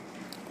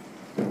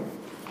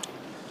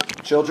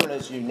Children,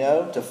 as you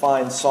know, to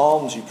find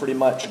Psalms, you pretty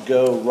much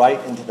go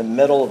right into the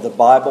middle of the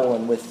Bible,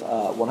 and with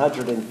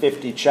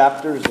 150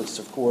 chapters, it's,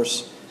 of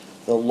course,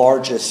 the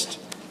largest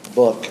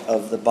book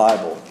of the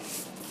Bible.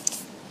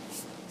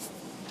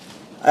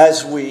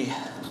 As we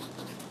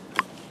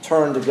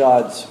turn to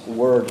God's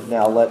Word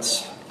now,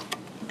 let's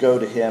go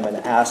to Him and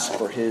ask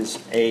for His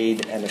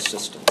aid and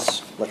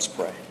assistance. Let's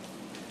pray.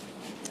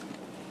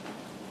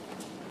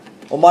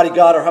 Almighty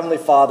God, our Heavenly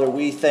Father,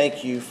 we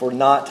thank you for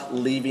not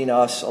leaving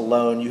us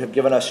alone. You have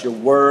given us your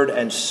Word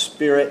and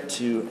Spirit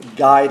to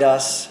guide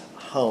us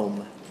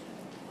home.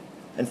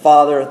 And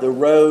Father, the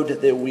road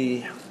that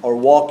we are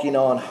walking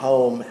on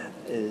home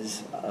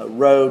is a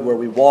road where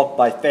we walk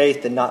by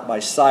faith and not by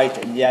sight,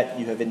 and yet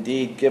you have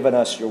indeed given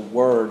us your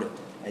Word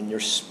and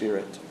your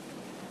Spirit.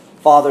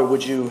 Father,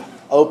 would you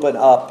open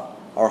up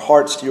our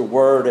hearts to your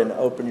Word and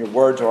open your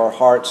Word to our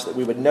hearts, that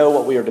we would know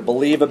what we are to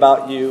believe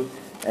about you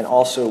and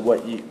also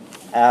what you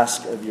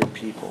ask of your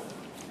people.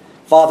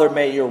 Father,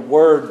 may your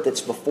word that's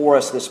before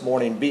us this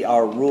morning be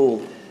our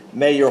rule.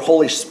 May your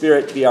Holy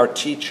Spirit be our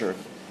teacher.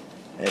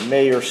 And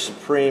may your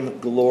supreme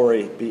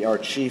glory be our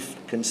chief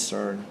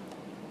concern.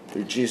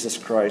 Through Jesus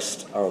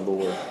Christ our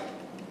Lord.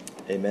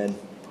 Amen.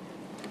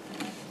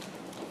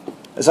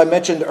 As I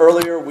mentioned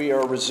earlier, we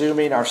are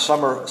resuming our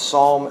summer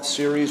psalm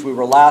series. We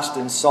were last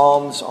in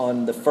Psalms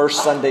on the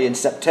first Sunday in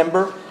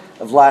September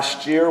of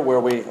last year, where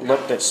we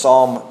looked at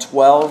Psalm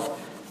 12.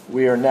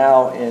 We are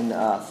now in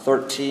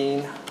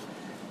 13,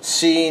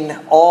 seeing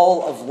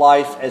all of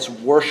life as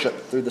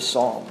worship through the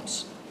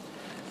Psalms.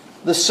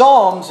 The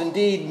Psalms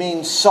indeed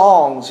mean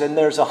songs, and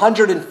there's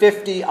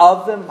 150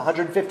 of them,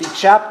 150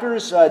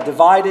 chapters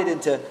divided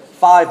into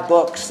 5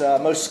 books.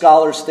 Most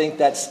scholars think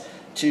that's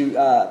to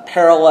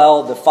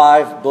parallel the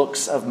 5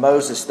 books of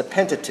Moses, the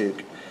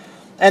Pentateuch.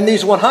 And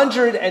these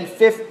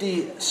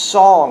 150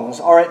 songs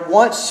are at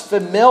once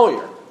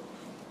familiar.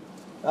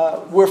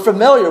 We're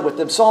familiar with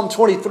them, Psalm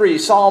 23,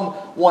 Psalm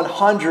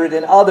 100,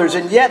 and others,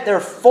 and yet they're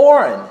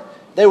foreign.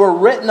 They were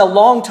written a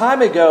long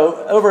time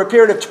ago, over a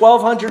period of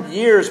 1,200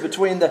 years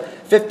between the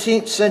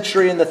 15th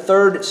century and the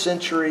 3rd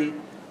century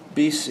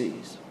BC.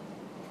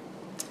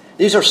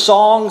 These are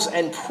songs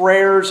and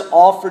prayers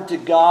offered to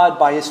God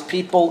by His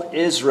people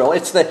Israel.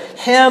 It's the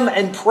hymn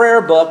and prayer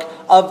book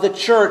of the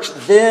church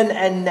then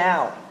and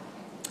now.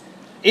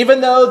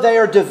 Even though they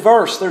are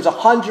diverse, there's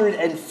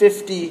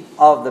 150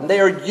 of them. They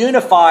are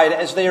unified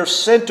as they are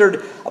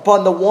centered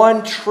upon the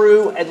one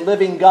true and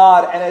living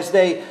God, and as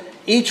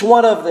each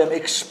one of them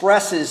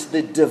expresses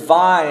the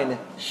divine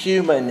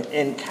human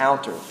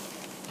encounter.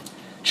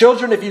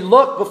 Children, if you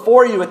look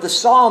before you at the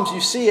Psalms, you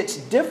see it's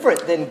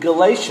different than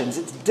Galatians.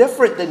 It's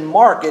different than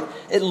Mark.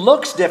 It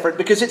looks different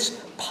because it's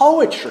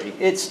poetry.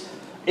 It's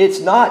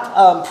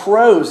not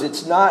prose.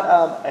 It's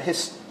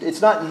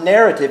not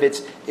narrative.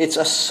 It's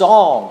a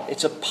song.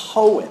 It's a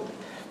poem.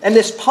 And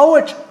this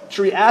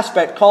poetry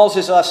aspect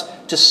causes us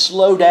to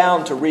slow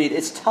down to read.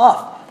 It's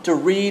tough to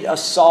read a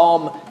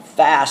psalm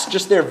fast.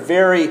 Just their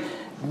very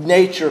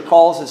nature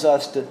causes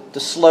us to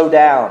slow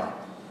down.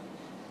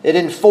 It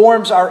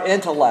informs our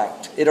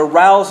intellect. It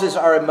arouses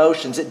our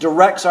emotions. It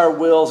directs our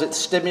wills. It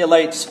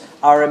stimulates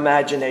our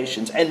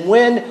imaginations. And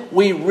when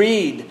we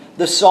read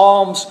the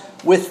Psalms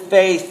with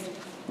faith,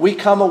 we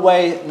come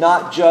away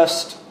not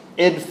just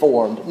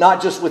informed,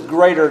 not just with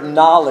greater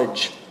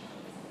knowledge.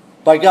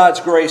 By God's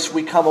grace,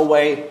 we come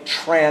away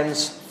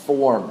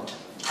transformed.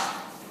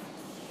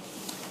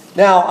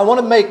 Now, I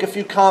want to make a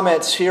few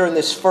comments here in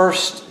this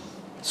first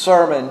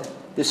sermon,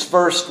 this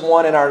first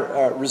one in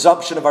our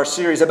resumption of our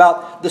series,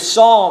 about the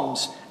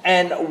Psalms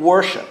and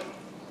worship.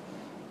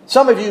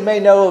 Some of you may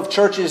know of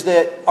churches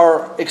that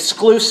are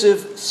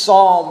exclusive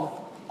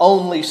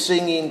psalm-only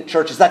singing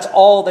churches. That's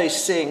all they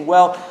sing.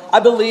 Well, I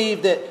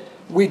believe that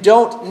we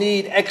don't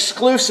need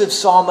exclusive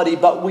psalmody,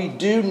 but we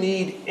do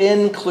need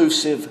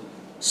inclusive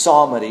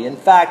psalmody. In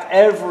fact,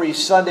 every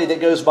Sunday that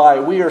goes by,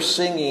 we are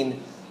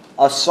singing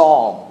a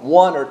psalm,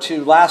 1 or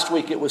 2. Last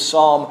week it was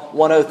Psalm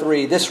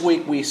 103. This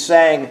week we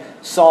sang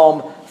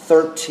Psalm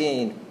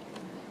 13.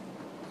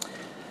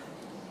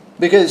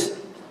 Because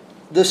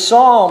the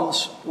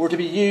Psalms were to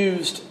be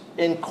used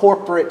in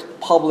corporate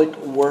public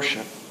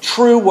worship.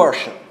 True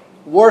worship.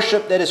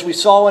 Worship that, as we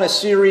saw in a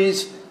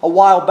series a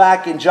while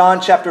back in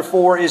John chapter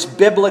 4, is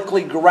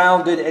biblically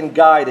grounded and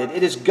guided.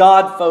 It is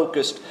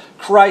God-focused,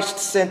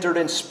 Christ-centered,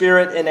 and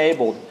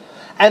Spirit-enabled.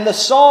 And the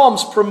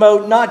Psalms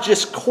promote not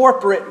just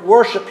corporate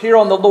worship here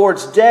on the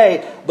Lord's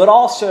Day, but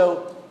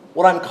also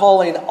what I'm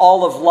calling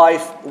all of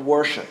life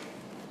worship.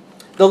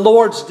 The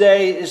Lord's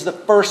Day is the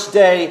first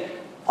day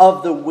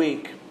of the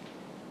week.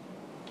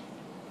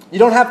 You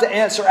don't have to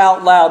answer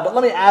out loud, but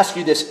let me ask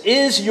you this.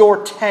 Is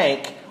your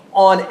tank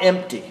on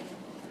empty?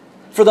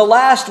 For the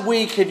last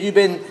week, have you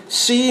been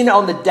seeing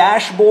on the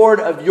dashboard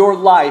of your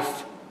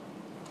life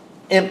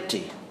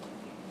empty?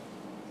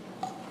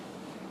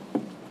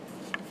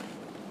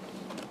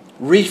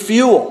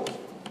 Refuel.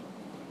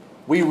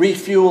 We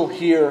refuel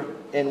here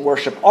in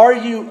worship. Are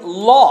you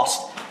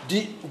lost?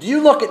 Do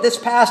you look at this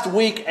past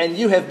week and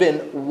you have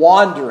been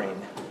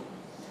wandering?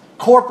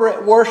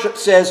 Corporate worship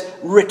says,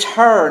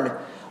 return.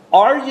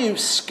 Are you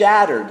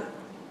scattered?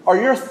 Are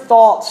your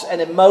thoughts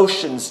and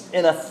emotions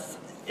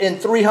in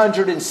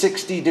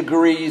 360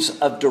 degrees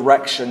of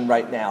direction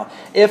right now?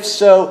 If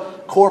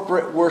so,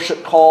 corporate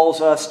worship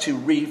calls us to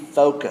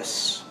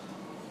refocus.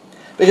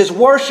 Because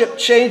worship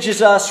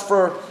changes us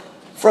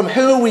from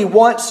who we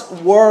once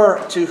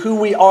were to who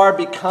we are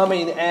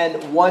becoming,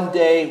 and one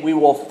day we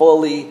will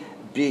fully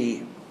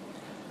be.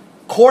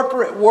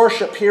 Corporate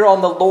worship here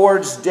on the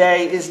Lord's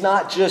Day is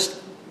not just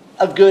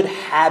a good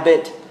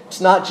habit. It's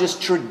not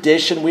just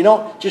tradition. We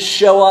don't just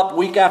show up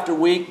week after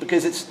week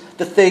because it's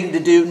the thing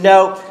to do.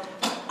 No,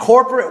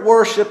 corporate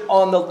worship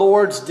on the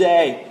Lord's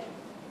Day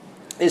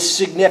is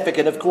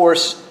significant. Of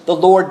course, the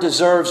Lord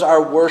deserves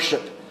our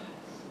worship.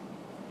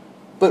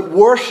 But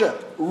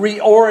worship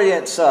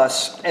reorients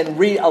us and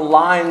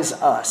realigns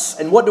us.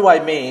 And what do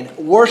I mean?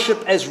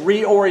 Worship as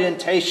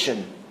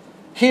reorientation.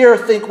 Here,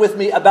 think with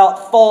me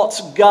about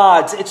false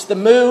gods. It's the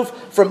move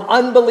from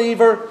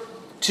unbeliever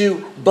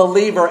to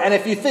believer. And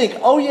if you think,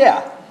 oh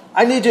yeah,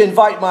 I need to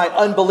invite my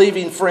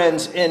unbelieving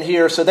friends in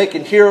here so they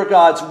can hear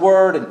God's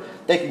word and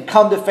they can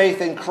come to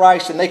faith in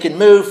Christ and they can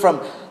move from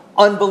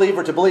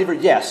unbeliever to believer.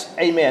 Yes,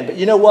 amen. But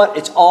you know what?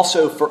 It's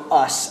also for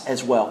us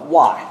as well.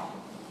 Why?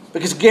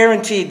 Because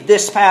guaranteed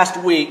this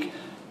past week,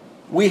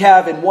 we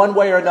have in one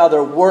way or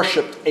another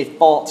worshipped a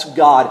false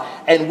god.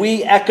 And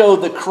we echo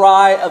the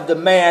cry of the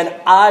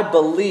man, I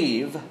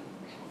believe,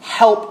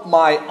 help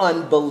my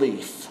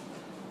unbelief.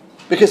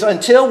 Because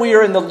until we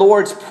are in the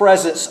Lord's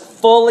presence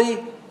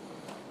fully,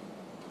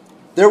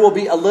 there will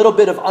be a little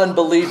bit of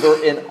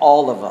unbeliever in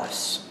all of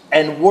us.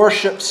 And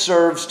worship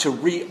serves to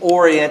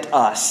reorient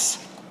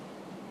us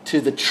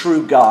to the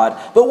true God.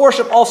 But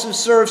worship also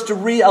serves to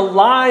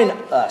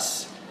realign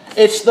us.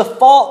 It's the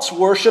false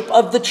worship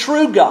of the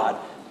true God.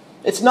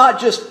 It's not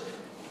just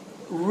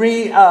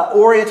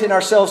reorienting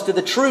ourselves to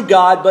the true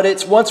God, but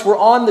it's once we're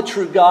on the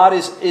true God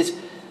is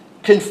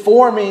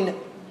conforming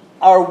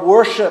our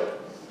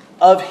worship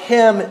of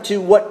Him to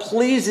what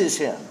pleases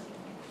Him.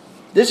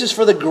 This is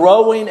for the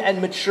growing and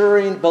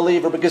maturing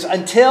believer, because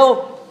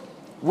until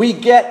we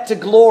get to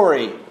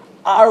glory,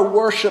 our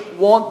worship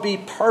won't be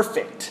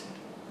perfect.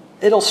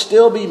 It'll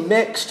still be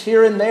mixed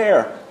here and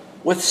there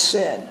with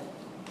sin.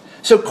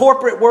 So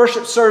corporate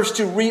worship serves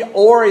to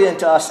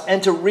reorient us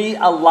and to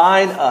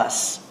realign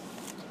us.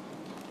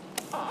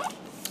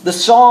 The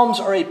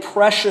Psalms are a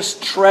precious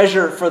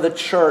treasure for the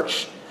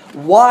church.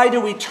 Why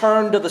do we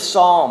turn to the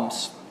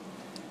Psalms?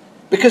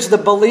 Because the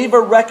believer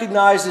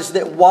recognizes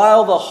that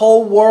while the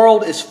whole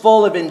world is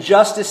full of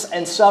injustice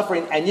and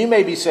suffering, and you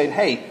may be saying,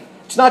 hey,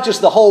 it's not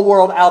just the whole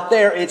world out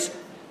there, it's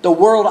the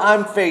world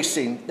I'm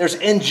facing. There's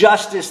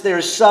injustice,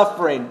 there's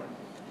suffering.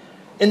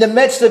 In the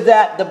midst of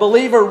that, the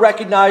believer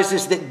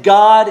recognizes that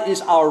God is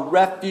our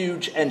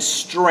refuge and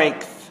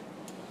strength.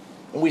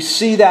 And we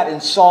see that in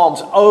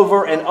Psalms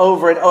over and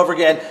over and over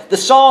again. The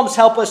Psalms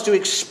help us to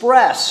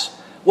express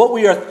what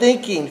we are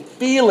thinking,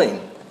 feeling.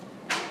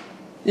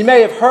 You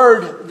may have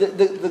heard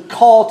the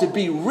call to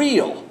be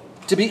real,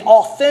 to be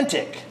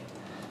authentic.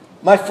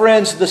 My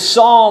friends, the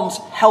Psalms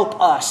help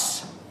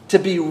us to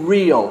be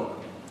real,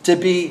 to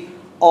be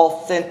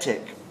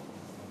authentic.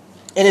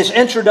 In his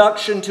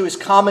introduction to his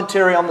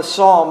commentary on the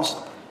Psalms,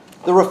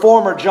 the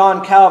reformer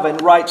John Calvin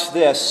writes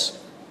this,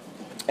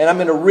 and I'm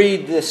going to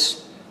read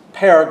this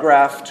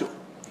paragraph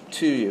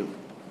to you.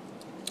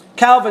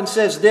 Calvin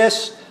says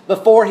this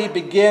before he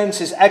begins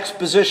his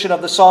exposition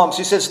of the Psalms.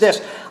 He says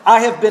this, I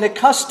have been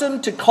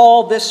accustomed to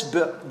call this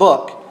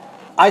book,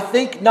 I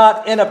think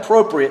not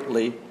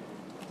inappropriately,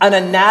 an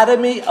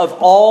anatomy of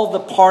all the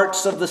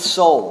parts of the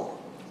soul.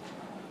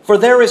 For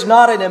there is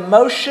not an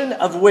emotion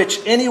of which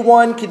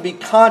anyone can be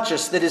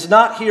conscious that is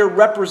not here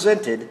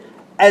represented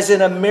as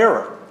in a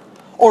mirror.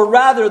 Or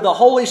rather, the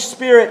Holy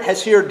Spirit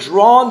has here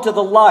drawn to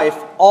the life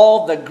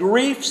all the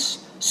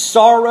griefs,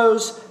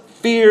 sorrows,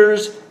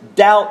 fears,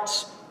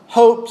 doubts,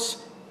 hopes,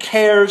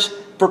 cares,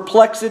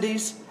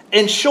 perplexities.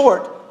 In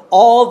short,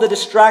 all the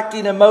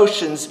distracting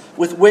emotions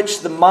with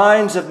which the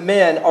minds of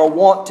men are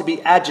wont to be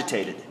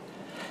agitated.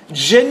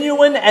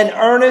 Genuine and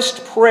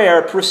earnest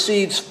prayer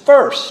proceeds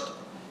first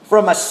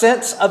from a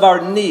sense of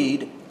our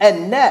need,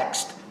 and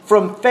next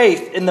from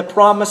faith in the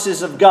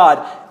promises of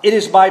God. It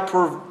is by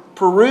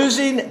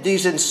perusing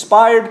these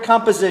inspired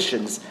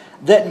compositions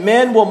that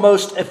men will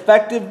most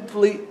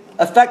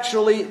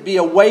effectually be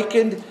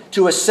awakened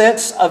to a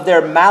sense of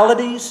their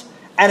maladies,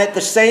 and at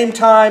the same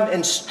time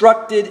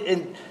instructed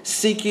in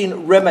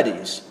seeking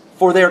remedies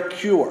for their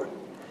cure.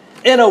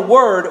 In a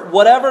word,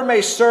 whatever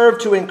may serve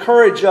to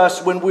encourage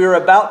us when we are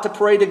about to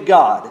pray to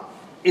God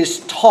is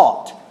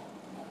taught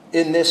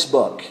in this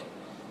book.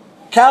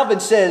 Calvin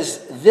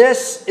says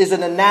this is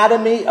an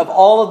anatomy of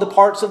all of the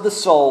parts of the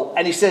soul,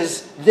 and he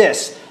says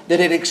this, that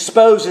it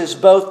exposes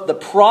both the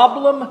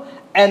problem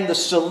and the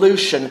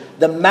solution,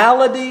 the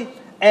malady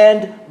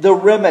and the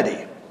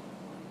remedy.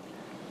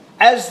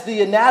 As the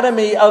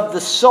anatomy of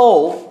the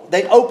soul,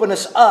 they open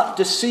us up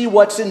to see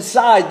what's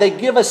inside. They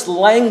give us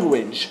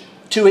language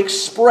to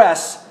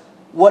express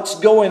what's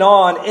going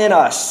on in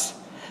us.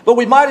 But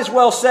we might as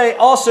well say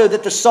also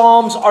that the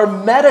Psalms are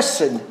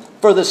medicine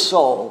for the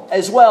soul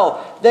as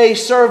well. They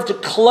serve to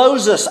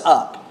close us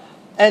up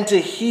and to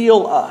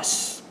heal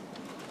us.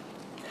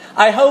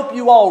 I hope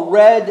you all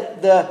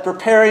read the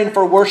Preparing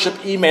for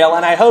Worship email,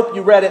 and I hope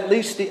you read at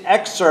least the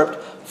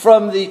excerpt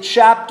from the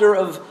chapter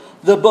of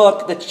the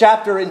book, the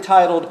chapter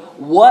entitled,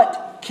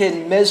 "What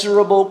Can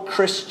Miserable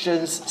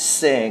Christians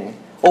Sing?"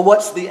 Well,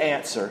 what's the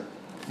answer?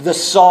 The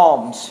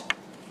Psalms.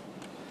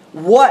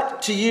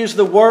 What, to use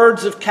the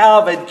words of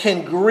Calvin,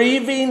 can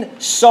grieving,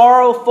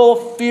 sorrowful,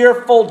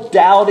 fearful,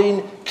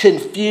 doubting,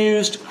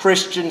 confused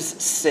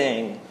Christians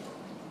sing?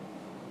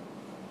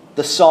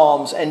 The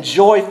Psalms. And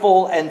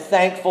joyful and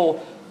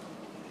thankful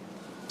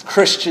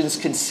Christians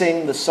can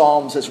sing the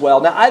Psalms as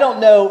well. Now, I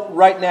don't know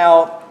right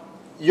now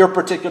your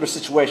particular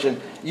situation.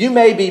 You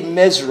may be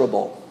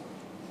miserable.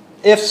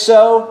 If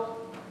so,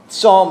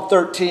 Psalm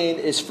 13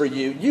 is for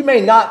you. You may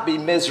not be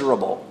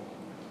miserable.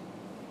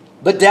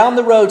 But down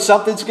the road,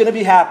 something's going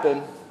to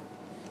happen.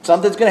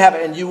 Something's going to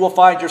happen, and you will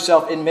find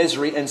yourself in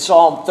misery, and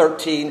Psalm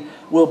 13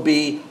 will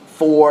be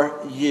for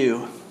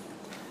you.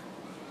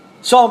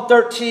 Psalm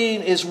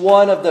 13 is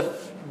one of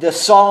the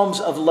Psalms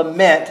of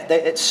lament.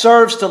 It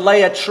serves to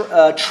lay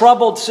a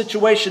troubled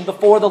situation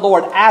before the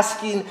Lord,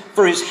 asking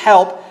for His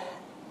help.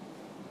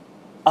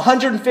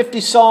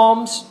 150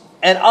 Psalms,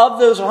 and of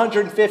those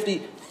 150,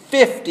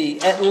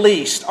 50 at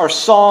least are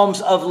Psalms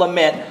of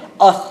lament.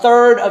 A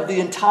third of the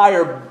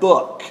entire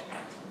book.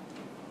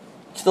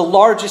 It's the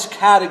largest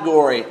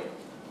category,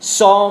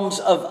 Psalms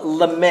of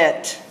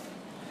lament.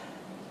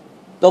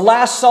 The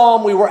last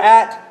Psalm we were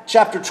at,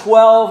 chapter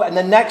 12, and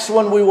the next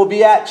one we will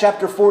be at,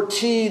 chapter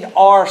 14,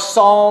 are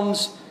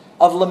Psalms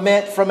of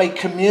lament from a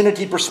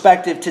community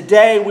perspective.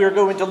 Today we are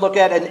going to look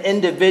at an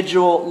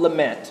individual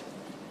lament.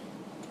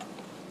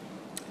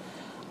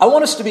 I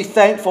want us to be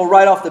thankful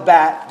right off the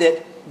bat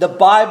that the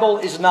Bible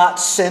is not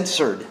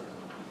censored.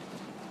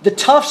 The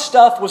tough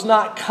stuff was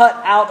not cut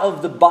out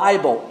of the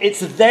Bible. It's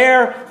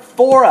there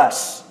for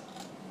us.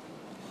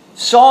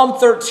 Psalm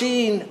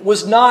 13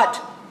 was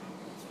not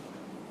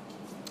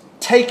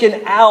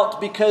taken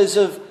out because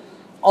of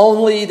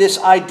only this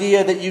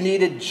idea that you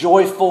needed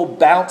joyful,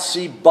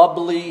 bouncy,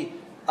 bubbly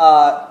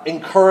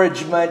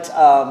encouragement,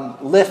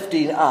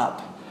 lifting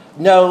up.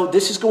 No,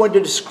 this is going to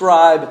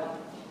describe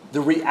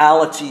the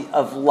reality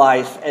of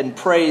life, and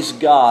praise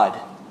God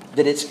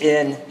that it's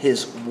in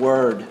His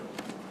Word.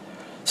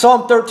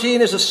 Psalm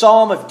 13 is a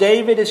psalm of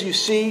David, as you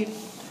see.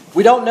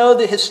 We don't know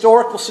the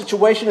historical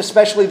situation,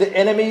 especially the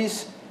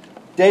enemies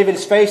David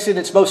is facing.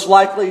 It's most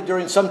likely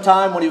during some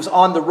time when he was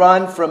on the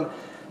run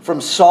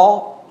from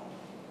Saul.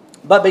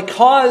 But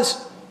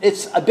because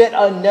it's a bit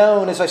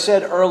unknown, as I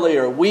said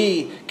earlier,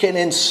 we can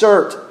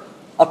insert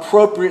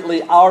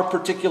appropriately our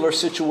particular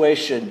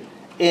situation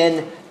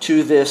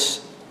into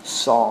this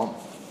psalm.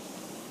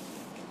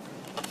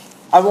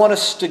 I want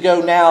us to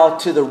go now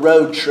to the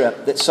road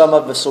trip that some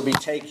of us will be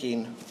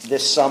taking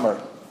this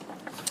summer.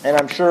 And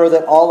I'm sure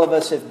that all of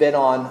us have been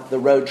on the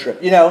road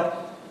trip. You know,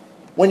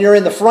 when you're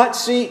in the front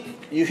seat,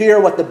 you hear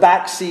what the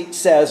back seat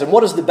says. And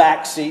what does the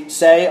back seat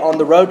say on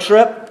the road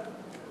trip?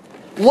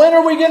 When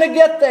are we going to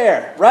get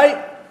there,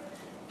 right?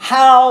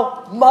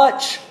 How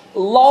much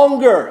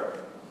longer?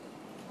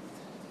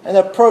 And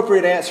the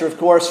appropriate answer, of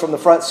course, from the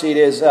front seat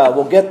is,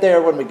 we'll get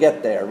there when we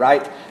get there,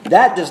 right?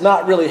 That does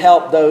not really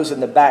help those in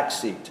the back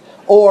seat.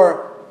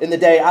 Or, in the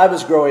day I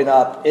was growing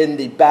up, in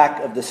the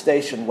back of the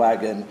station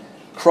wagon,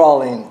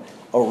 crawling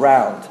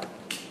around.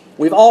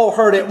 We've all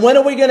heard it. When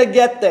are we going to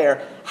get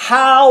there?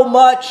 How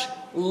much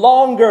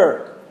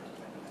longer?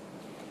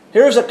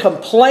 Here's a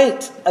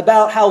complaint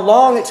about how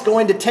long it's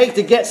going to take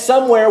to get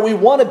somewhere we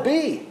want to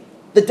be.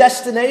 The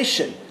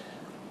destination.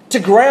 To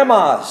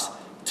grandma's.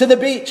 To the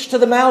beach, to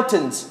the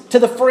mountains, to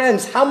the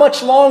friends. How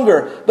much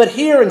longer? But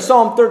here in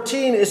Psalm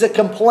 13 is a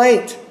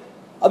complaint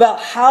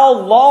about how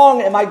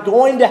long am I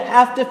going to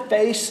have to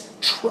face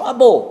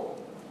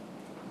trouble.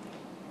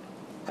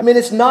 I mean,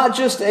 it's not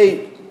just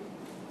a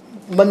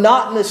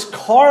monotonous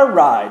car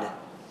ride.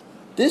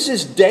 This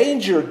is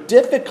danger,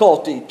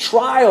 difficulty,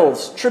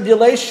 trials,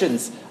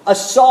 tribulations,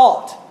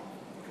 assault,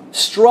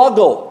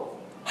 struggle.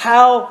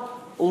 How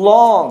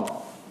long?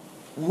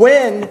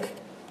 When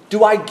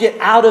do I get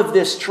out of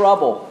this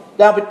trouble?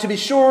 Now, but to be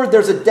sure,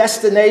 there's a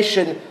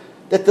destination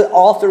that the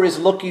author is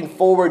looking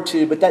forward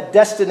to, but that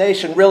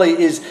destination really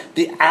is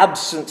the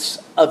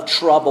absence of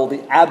trouble,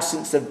 the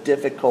absence of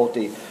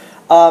difficulty.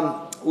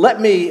 Let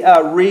me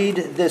read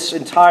this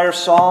entire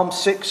psalm,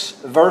 6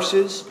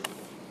 verses,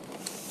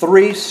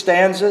 3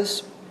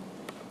 stanzas.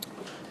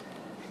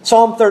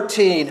 Psalm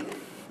 13,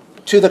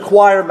 to the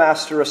choir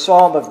master, a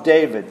psalm of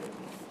David.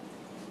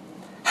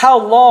 How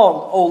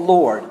long, O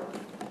Lord,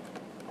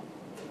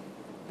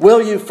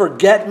 will you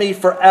forget me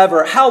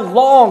forever? How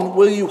long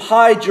will you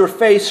hide your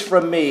face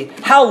from me?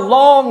 How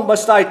long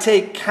must I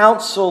take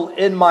counsel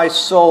in my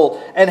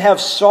soul and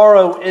have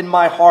sorrow in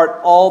my heart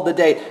all the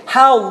day?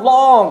 How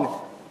long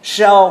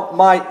shall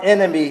my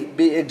enemy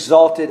be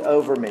exalted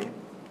over me?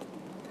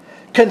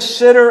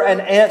 Consider and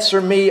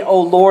answer me,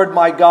 O Lord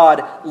my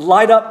God.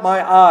 Light up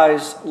my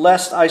eyes,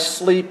 lest I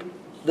sleep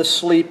the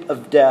sleep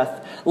of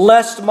death.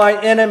 Lest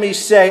my enemies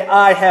say,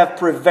 I have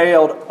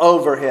prevailed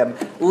over him.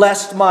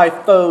 Lest my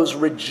foes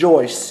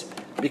rejoice,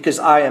 because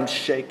I am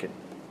shaken.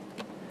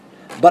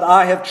 But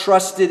I have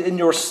trusted in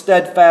your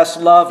steadfast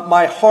love.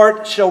 My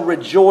heart shall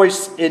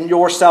rejoice in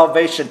your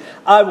salvation.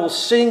 I will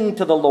sing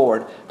to the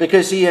Lord,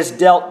 because he has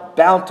dealt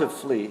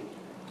bountifully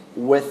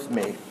with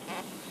me.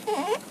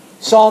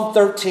 Psalm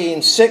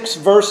 13, 6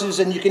 verses,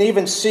 and you can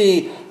even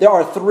see there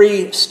are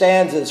 3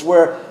 stanzas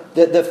where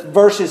the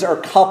verses are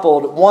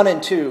coupled, 1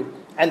 and 2,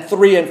 and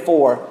 3 and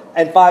 4,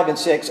 and 5 and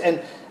 6.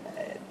 And,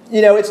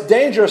 you know, it's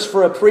dangerous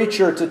for a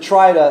preacher to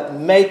try to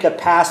make a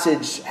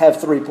passage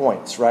have 3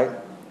 points, right?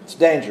 It's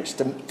dangerous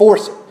to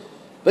force it.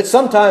 But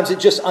sometimes it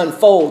just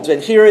unfolds.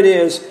 And here it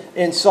is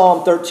in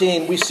Psalm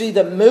 13. We see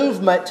the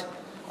movement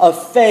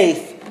of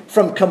faith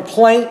from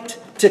complaint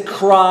to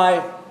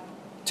cry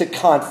to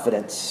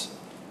confidence.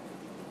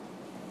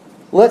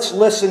 Let's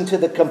listen to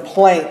the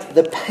complaint,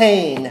 the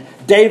pain,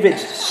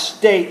 David's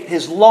state,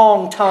 his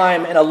long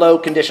time in a low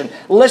condition.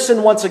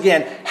 Listen once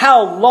again.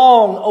 How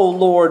long, O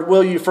Lord,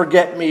 will you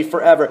forget me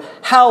forever?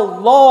 How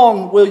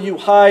long will you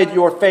hide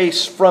your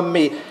face from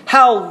me?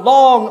 How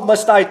long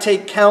must I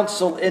take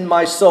counsel in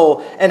my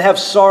soul and have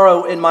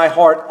sorrow in my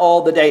heart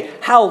all the day?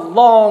 How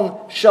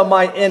long shall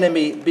my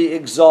enemy be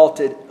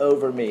exalted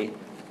over me?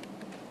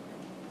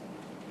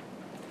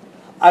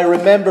 I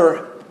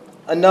remember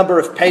a number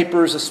of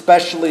papers,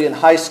 especially in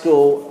high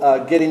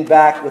school, getting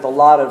back with a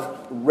lot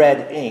of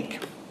red ink.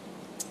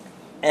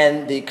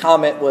 And the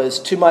comment was,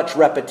 too much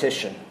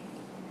repetition.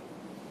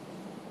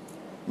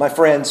 My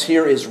friends,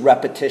 here is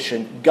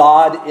repetition.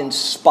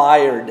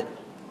 God-inspired,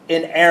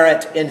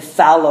 inerrant,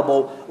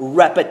 infallible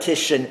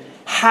repetition.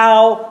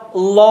 How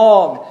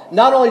long?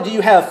 Not only do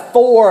you have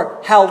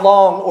 4 how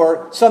long,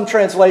 or some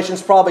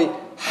translations probably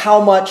how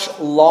much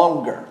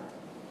longer.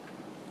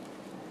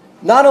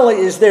 Not only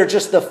is there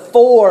just the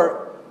 4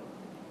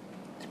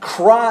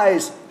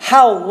 cries,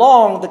 how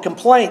long, the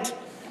complaint,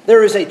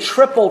 there is a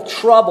triple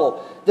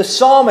trouble. The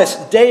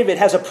psalmist David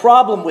has a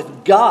problem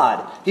with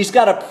God. He's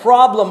got a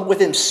problem with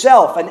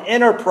himself, an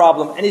inner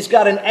problem, and he's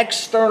got an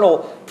external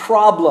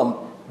problem,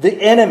 the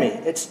enemy.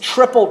 It's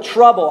triple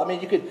trouble. I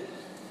mean,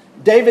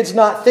 David's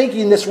not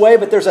thinking this way,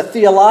 but there's a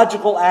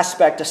theological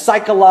aspect, a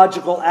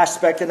psychological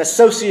aspect, and a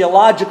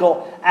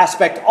sociological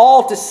aspect,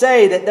 all to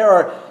say that there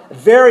are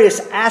various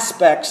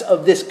aspects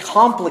of this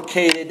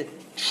complicated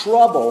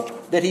trouble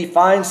that he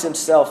finds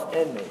himself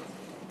in.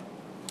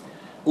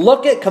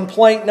 Look at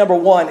complaint number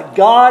 1.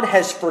 God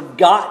has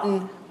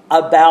forgotten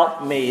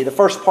about me. The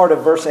first part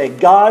of verse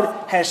 8.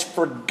 God has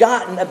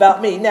forgotten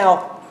about me.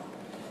 Now,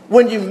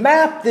 when you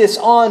map this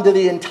onto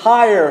the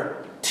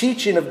entire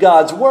teaching of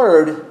God's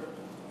Word,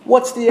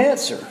 what's the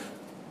answer?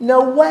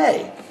 No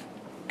way.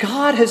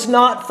 God has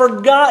not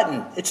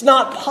forgotten. It's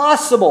not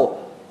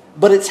possible.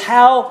 But it's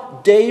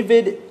how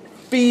David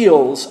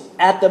feels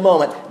at the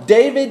moment.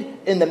 David,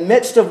 in the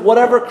midst of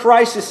whatever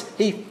crisis,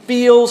 he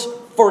feels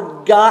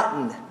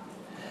forgotten.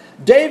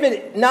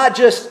 David not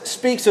just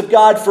speaks of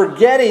God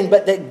forgetting,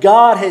 but that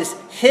God has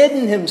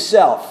hidden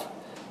himself.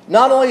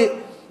 Not only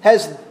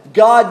has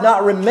God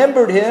not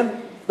remembered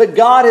him, but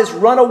God has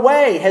run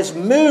away, has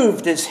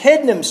moved, has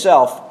hidden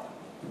himself.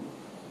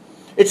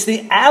 It's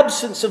the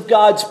absence of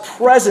God's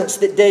presence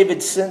that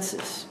David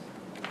senses.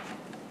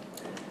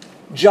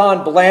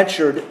 John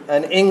Blanchard,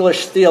 an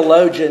English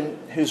theologian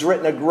who's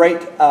written a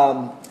great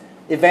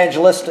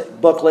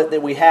evangelistic booklet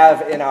that we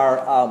have in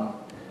our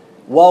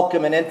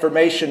welcome and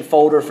information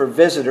folder for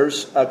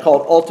visitors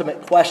called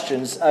Ultimate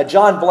Questions.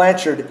 John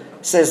Blanchard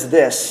says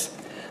this: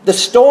 the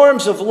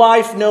storms of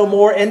life no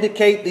more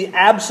indicate the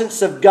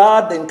absence of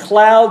God than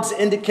clouds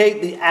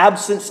indicate the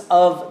absence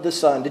of the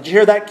sun. Did you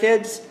hear that,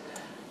 kids?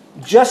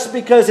 Just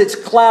because it's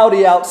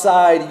cloudy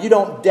outside, you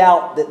don't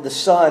doubt that the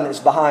sun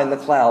is behind the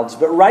clouds.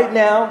 But right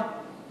now,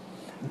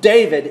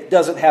 David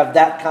doesn't have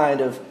that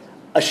kind of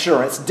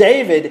assurance.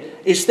 David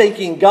is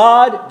thinking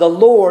God, the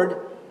Lord,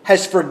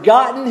 has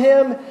forgotten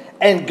him,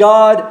 and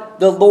God,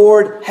 the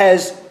Lord,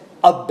 has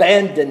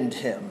abandoned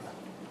him.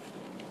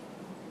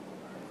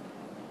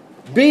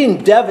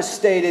 Being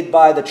devastated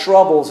by the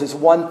troubles is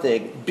one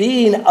thing.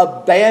 Being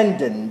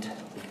abandoned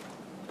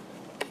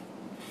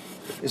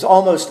is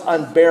almost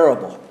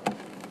unbearable.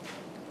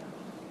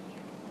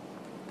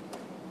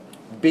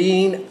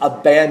 Being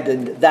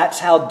abandoned, that's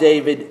how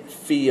David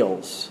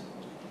feels.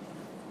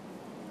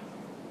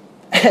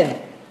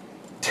 And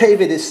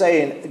David is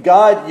saying,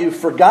 God, you've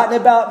forgotten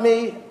about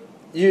me.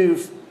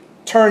 You've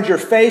turned your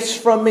face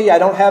from me. I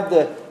don't have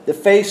the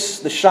face,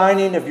 the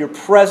shining of your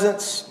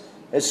presence,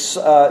 as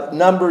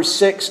Numbers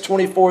 6,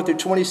 24 through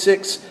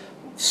 26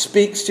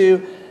 speaks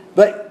to.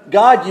 But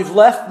God, you've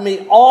left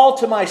me all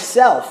to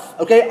myself.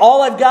 Okay,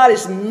 all I've got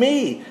is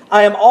me.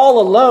 I am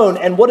all alone.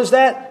 And what is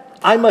that?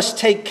 I must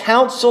take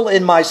counsel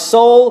in my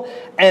soul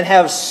and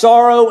have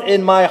sorrow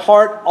in my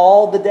heart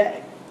all the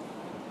day.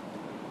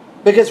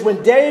 Because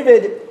when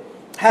David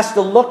has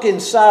to look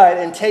inside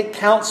and take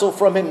counsel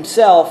from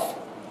himself,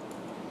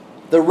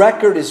 The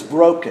record is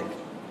broken.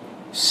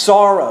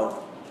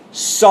 Sorrow,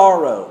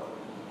 sorrow,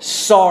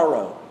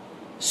 sorrow,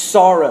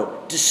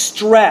 sorrow,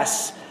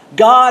 distress.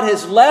 God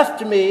has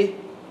left me,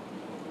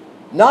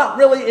 not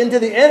really into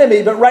the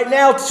enemy, but right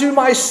now to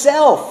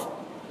myself.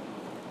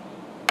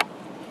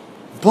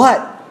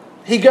 But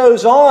he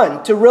goes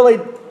on to really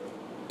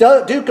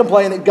do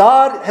complain that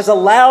God has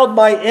allowed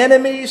my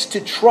enemies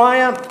to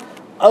triumph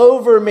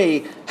over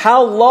me.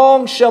 How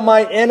long shall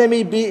my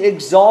enemy be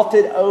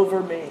exalted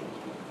over me?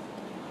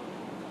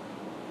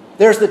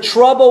 There's the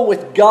trouble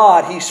with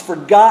God. He's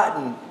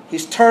forgotten.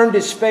 He's turned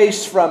his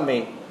face from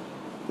me.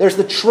 There's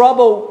the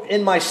trouble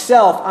in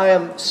myself. I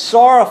am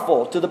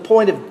sorrowful to the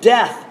point of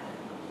death.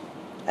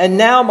 And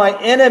now my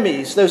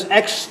enemies, those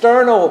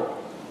external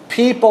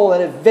people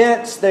and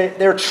events,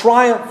 they're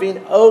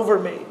triumphing over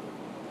me.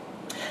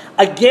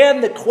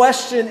 Again, the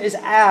question is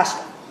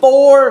asked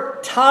 4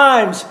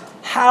 times.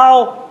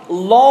 How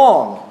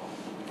long?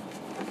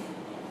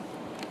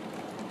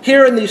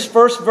 Here in these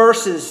first 2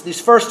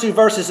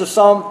 verses of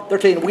Psalm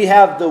 13, we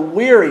have the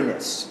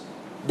weariness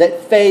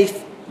that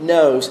faith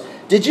knows.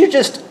 Did you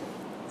just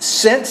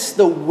sense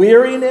the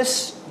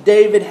weariness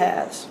David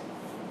has?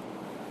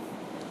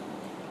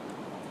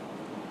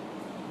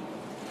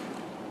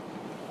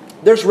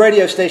 There's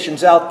radio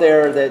stations out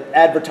there that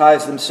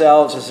advertise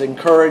themselves as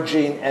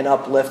encouraging and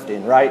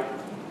uplifting, right?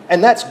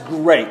 And that's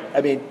great.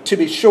 I mean, to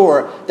be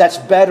sure, that's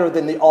better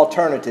than the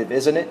alternative,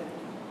 isn't it?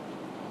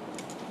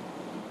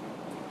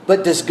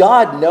 But does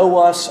God know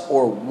us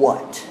or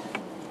what?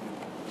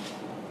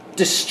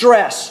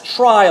 Distress,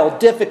 trial,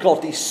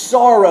 difficulty,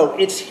 sorrow,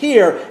 it's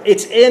here.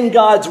 It's in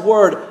God's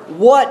Word.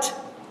 What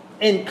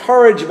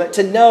encouragement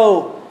to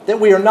know that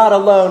we are not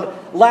alone.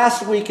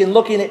 Last week in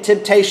looking at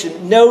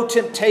temptation, no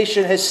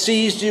temptation has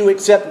seized you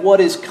except what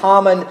is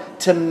common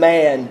to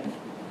man.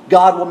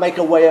 God will make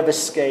a way of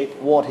escape,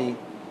 won't He?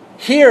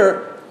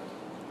 Here,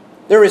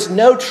 there is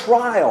no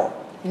trial,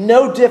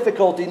 no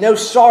difficulty, no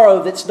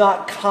sorrow that's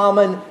not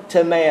common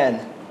to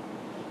man.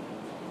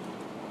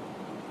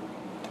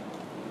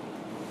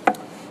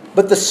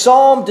 But the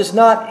psalm does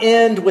not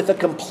end with a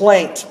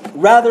complaint.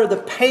 Rather, the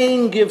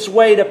pain gives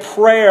way to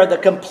prayer. The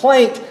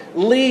complaint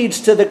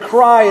leads to the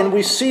cry. And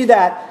we see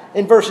that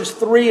in verses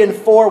 3 and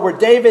 4 where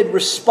David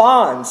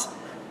responds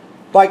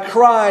by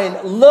crying,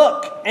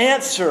 "Look,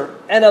 answer,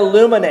 and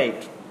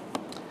illuminate."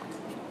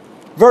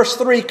 Verse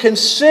 3,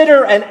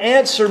 "Consider and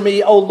answer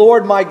me, O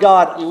Lord my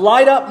God.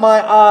 Light up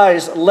my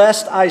eyes,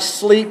 lest I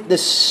sleep the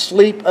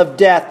sleep of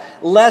death.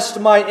 Lest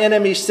my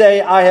enemies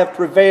say, I have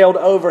prevailed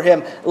over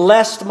him.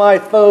 Lest my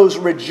foes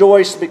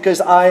rejoice because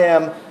I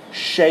am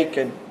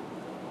shaken."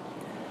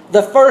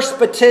 The first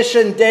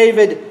petition,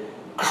 David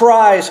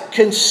cries,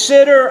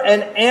 "Consider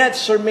and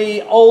answer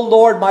me, O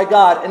Lord my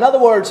God." In other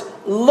words,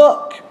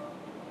 look.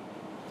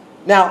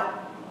 Now,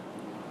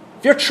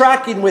 if you're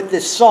tracking with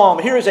this psalm,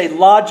 here is a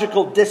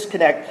logical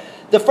disconnect.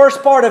 The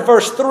first part of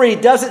verse 3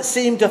 doesn't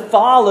seem to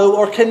follow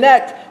or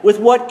connect with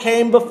what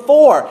came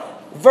before.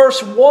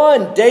 Verse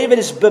 1, David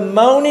is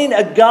bemoaning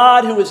a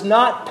God who is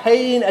not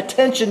paying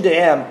attention to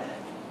him.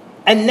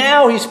 And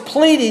now he's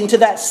pleading to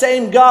that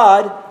same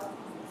God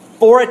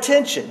for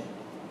attention.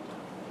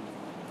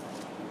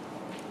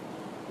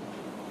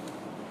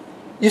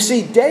 You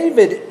see,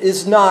 David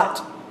is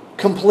not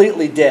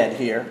completely dead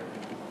here.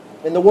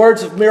 In the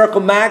words of Miracle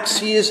Max,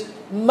 he is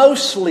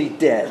mostly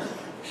dead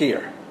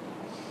here.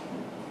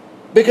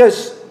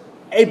 Because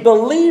a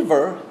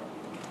believer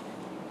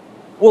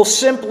will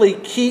simply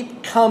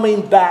keep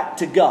coming back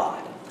to God.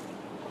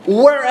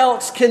 Where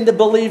else can the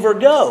believer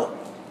go?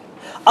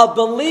 A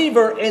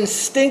believer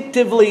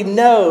instinctively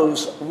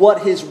knows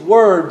what his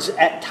words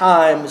at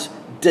times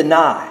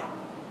deny.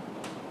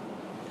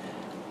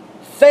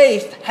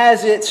 Faith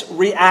has its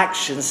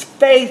reactions.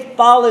 Faith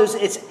follows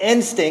its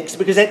instincts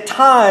because at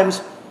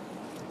times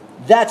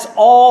that's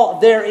all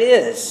there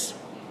is.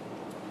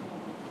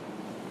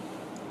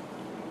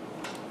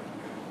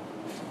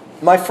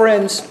 My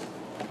friends,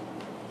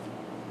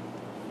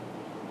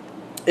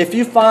 if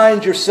you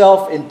find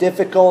yourself in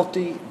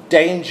difficulty,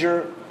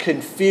 danger,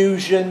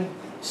 confusion,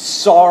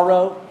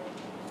 sorrow,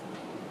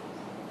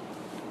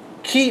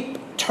 keep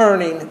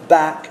turning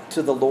back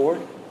to the Lord.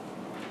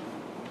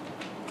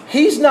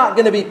 He's not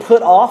going to be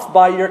put off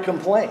by your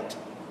complaint.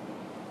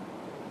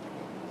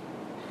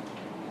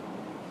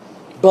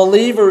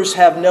 Believers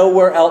have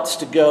nowhere else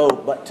to go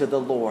but to the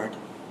Lord.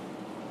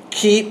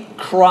 Keep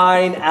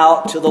crying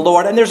out to the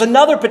Lord. And there's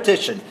another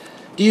petition.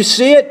 Do you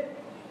see it?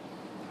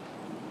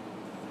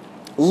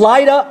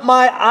 Light up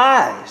my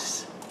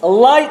eyes.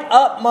 Light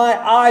up my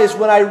eyes.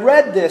 When I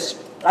read this,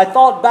 I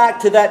thought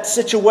back to that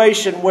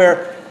situation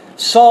where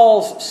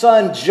Saul's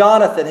son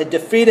Jonathan had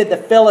defeated the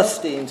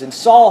Philistines, and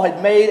Saul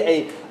had made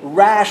a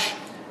rash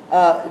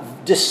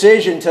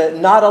decision to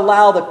not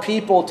allow the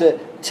people to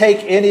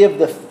take any of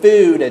the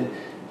food. And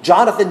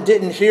Jonathan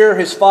didn't hear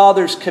his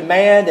father's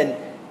command, and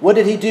what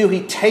did he do?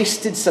 He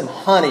tasted some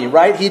honey,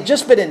 right? He'd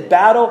just been in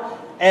battle,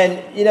 and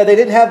they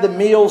didn't have the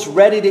meals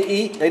ready to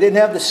eat. They didn't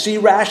have the sea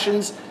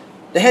rations.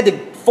 They had to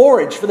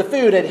forage for the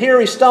food, and here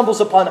he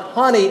stumbles upon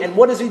honey, and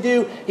what does he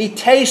do? He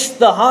tastes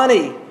the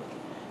honey.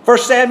 1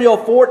 Samuel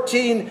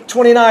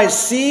 14:29,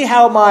 see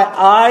how my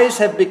eyes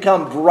have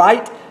become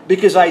bright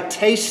because I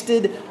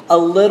tasted a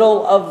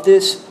little of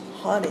this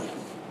honey.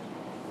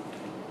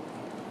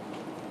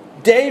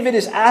 David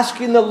is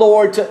asking the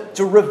Lord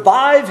to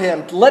revive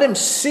him, to let him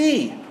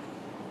see.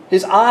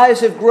 His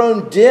eyes have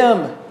grown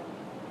dim.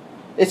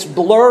 It's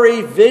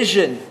blurry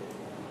vision.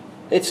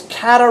 It's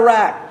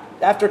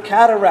cataract after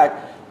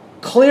cataract.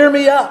 Clear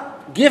me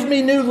up. Give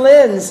me new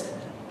lens.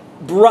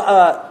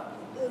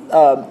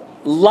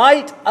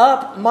 Light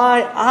up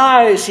my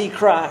eyes, he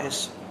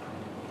cries.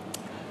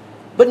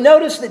 But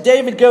notice that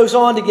David goes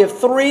on to give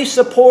 3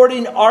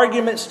 supporting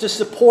arguments to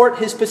support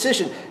his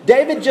position.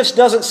 David just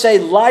doesn't say,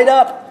 light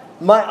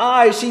up my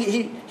eyes.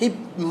 He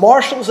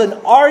marshals an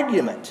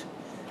argument.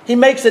 He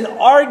makes an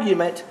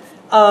argument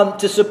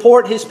to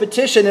support his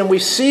petition, and we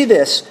see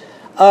this.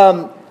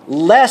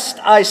 Lest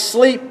I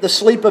sleep the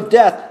sleep of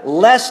death,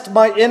 lest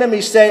my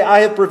enemies say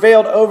I have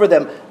prevailed over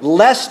them,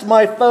 lest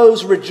my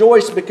foes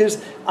rejoice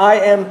because I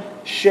am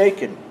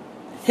shaken.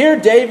 Here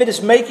David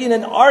is making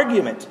an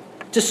argument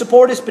to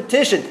support his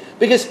petition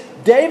because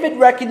David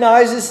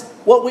recognizes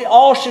what we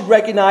all should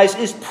recognize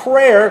is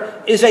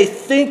prayer is a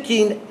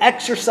thinking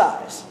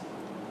exercise.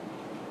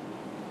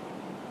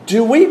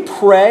 Do we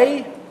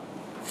pray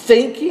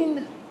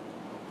thinking?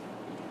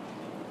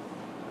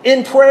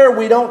 In prayer,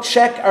 we don't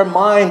check our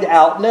mind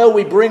out. No,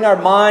 we bring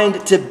our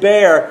mind to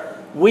bear.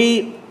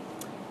 We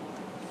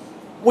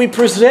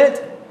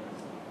present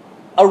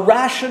a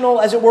rational,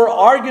 as it were,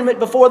 argument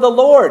before the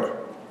Lord.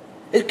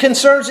 It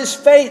concerns his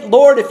fate.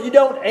 Lord, if you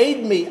don't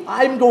aid me,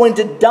 I'm going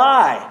to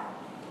die.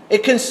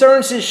 It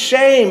concerns his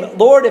shame.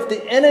 Lord, if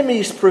the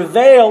enemies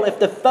prevail, if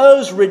the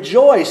foes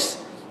rejoice,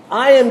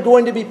 I am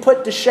going to be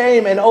put to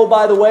shame. And oh,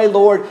 by the way,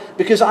 Lord,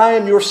 because I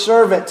am your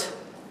servant,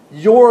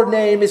 your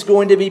name is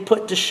going to be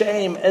put to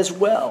shame as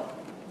well.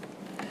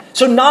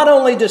 So not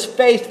only does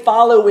faith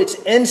follow its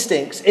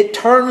instincts, it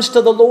turns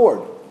to the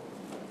Lord.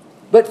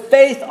 But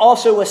faith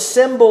also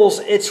assembles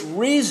its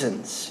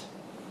reasons.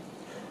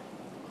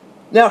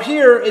 Now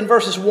here in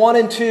verses 1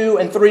 and 2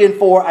 and 3 and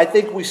 4, I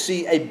think we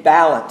see a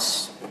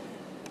balance.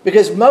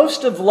 Because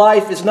most of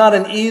life is not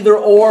an either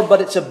or, but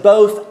it's a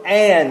both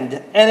and.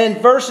 And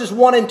in verses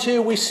 1 and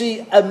 2, we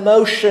see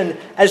emotion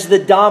as the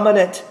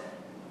dominant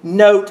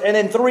note. And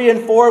in 3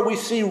 and 4, we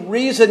see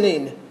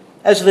reasoning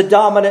as the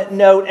dominant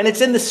note. And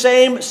it's in the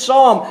same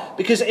psalm,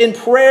 because in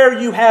prayer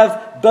you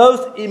have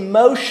both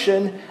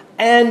emotion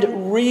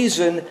and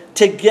reason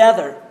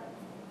together.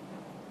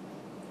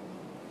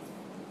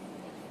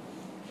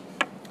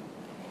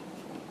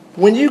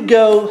 When you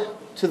go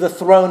to the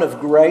throne of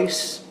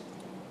grace,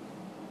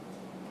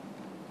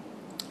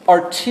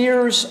 are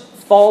tears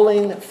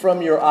falling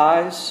from your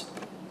eyes?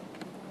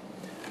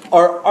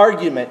 Are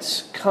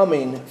arguments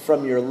coming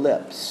from your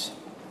lips?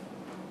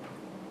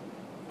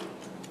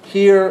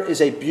 Here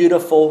is a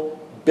beautiful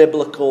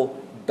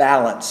biblical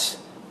balance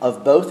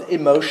of both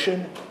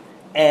emotion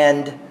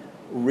and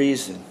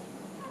reason.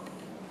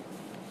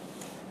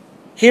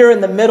 Here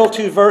in the middle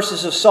 2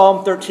 verses of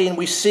Psalm 13,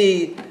 we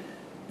see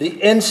the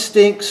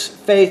instincts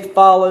faith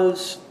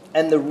follows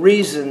and the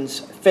reasons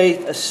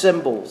faith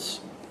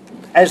assembles.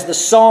 As the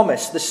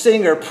psalmist, the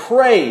singer,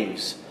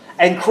 prays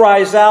and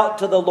cries out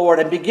to the Lord.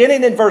 And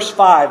beginning in verse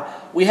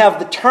 5, we have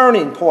the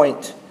turning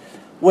point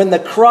when the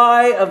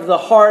cry of the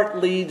heart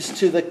leads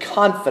to the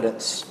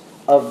confidence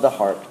of the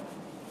heart.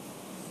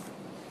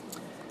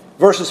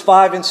 Verses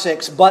 5 and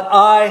 6, but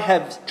I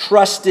have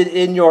trusted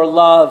in your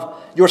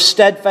love, your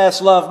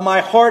steadfast love.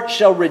 My heart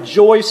shall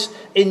rejoice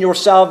in your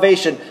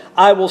salvation.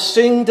 I will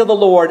sing to the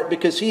Lord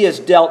because he has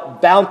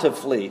dealt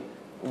bountifully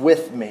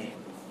with me.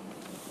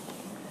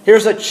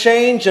 Here's a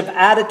change of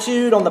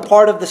attitude on the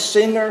part of the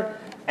singer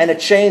and a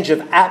change of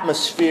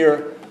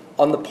atmosphere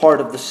on the part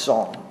of the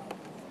psalm.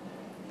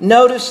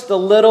 Notice the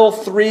little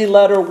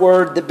 3-letter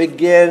word that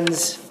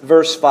begins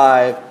verse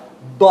 5,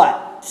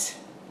 but,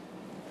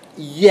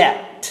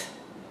 yet.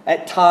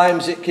 At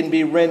times it can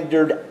be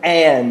rendered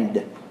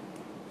and.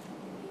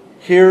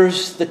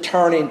 Here's the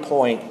turning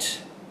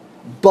point.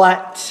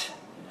 But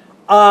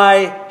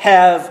I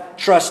have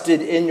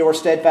trusted in your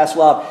steadfast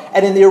love.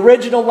 And in the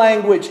original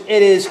language,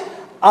 it is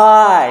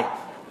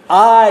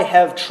I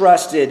have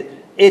trusted.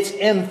 It's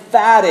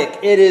emphatic.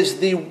 It is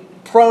the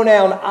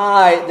pronoun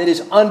I that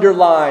is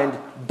underlined,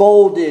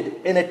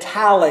 bolded, in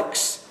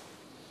italics.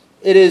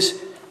 It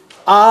is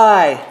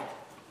I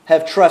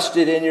have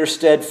trusted in your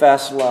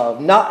steadfast love.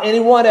 Not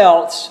anyone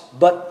else,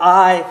 but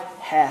I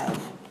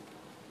have.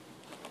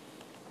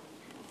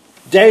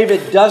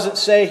 David doesn't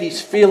say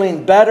he's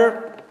feeling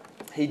better.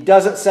 He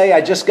doesn't say,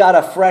 I just got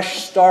a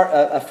fresh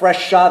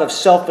shot of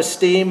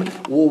self-esteem.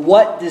 Well,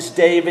 what does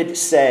David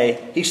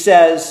say? He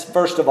says,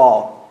 first of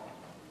all,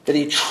 that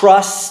he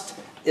trusts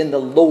in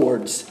the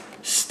Lord's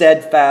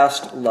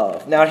steadfast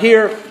love. Now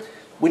here,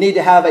 we need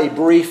to have a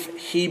brief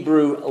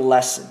Hebrew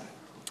lesson.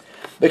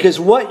 Because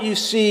what you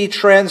see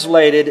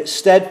translated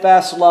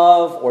steadfast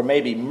love, or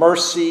maybe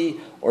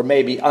mercy, or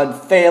maybe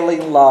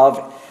unfailing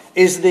love,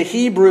 is the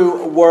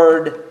Hebrew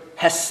word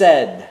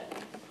hesed,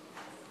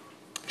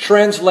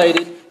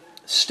 translated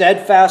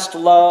steadfast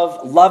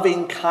love,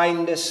 loving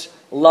kindness,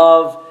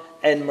 love,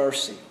 and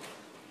mercy.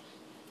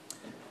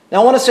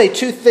 Now I want to say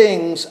two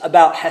things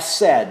about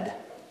hesed.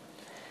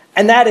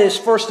 And that is,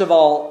 first of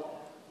all,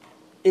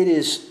 it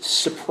is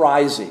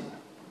surprising.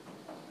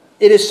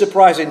 It is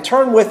surprising.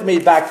 Turn with me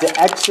back to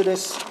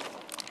Exodus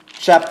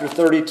chapter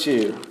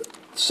 32,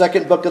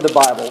 second book of the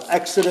Bible.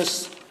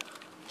 Exodus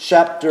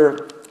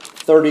chapter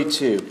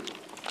 32.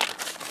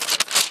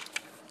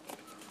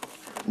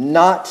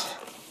 Not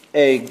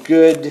a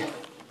good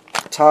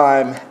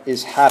time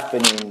is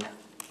happening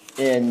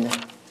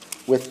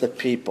with the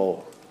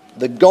people.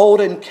 The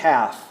golden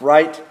calf,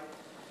 right?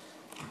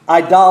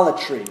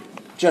 Idolatry.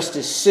 Just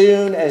as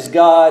soon as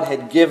God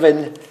had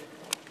given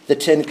the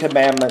Ten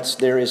Commandments,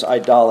 there is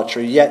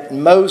idolatry. Yet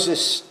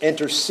Moses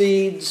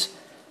intercedes.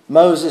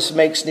 Moses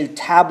makes new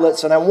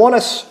tablets. And I want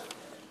us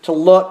to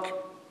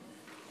look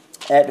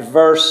at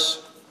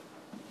verse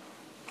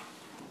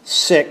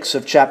 6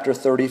 of chapter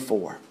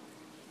 34.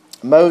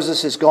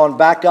 Moses has gone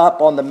back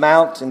up on the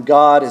mount and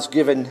God has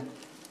given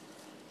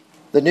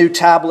the new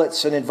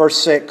tablets. And in verse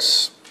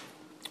 6,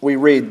 we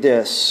read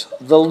this.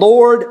 The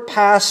Lord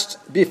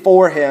passed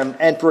before him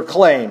and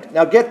proclaimed.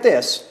 Now get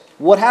this.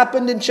 What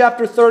happened in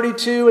chapter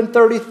 32 and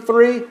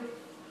 33?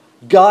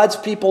 God's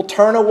people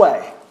turn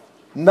away.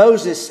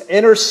 Moses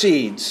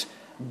intercedes.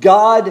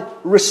 God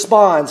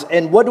responds.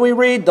 And what do we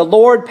read? The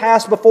Lord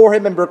passed before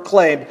him and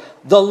proclaimed,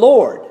 the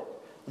Lord,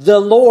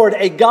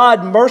 a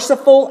God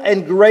merciful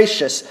and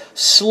gracious,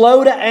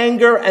 slow to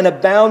anger and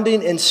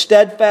abounding in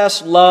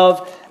steadfast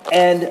love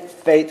and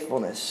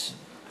faithfulness.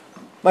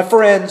 My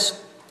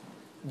friends,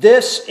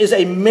 this is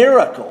a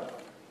miracle.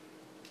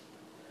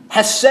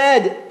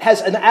 Hesed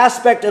has an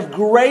aspect of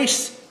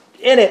grace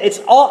in it. It's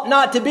ought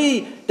not to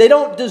be. They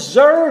don't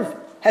deserve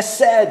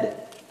Hesed.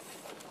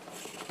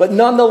 But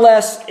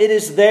nonetheless, it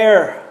is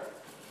there.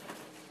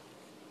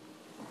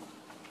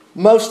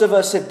 Most of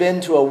us have been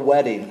to a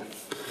wedding,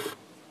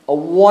 a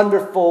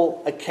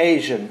wonderful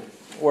occasion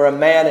where a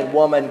man and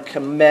woman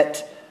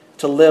commit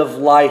to live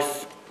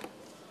life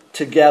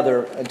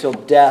together until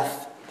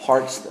death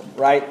parts them,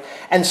 right?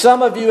 And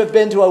some of you have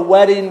been to a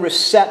wedding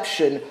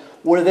reception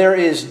where there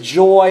is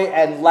joy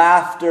and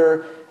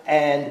laughter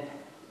and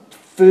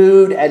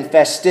food and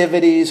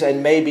festivities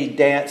and maybe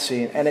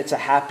dancing, and it's a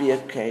happy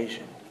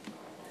occasion.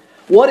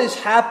 What is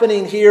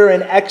happening here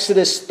in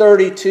Exodus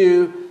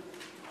 32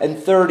 and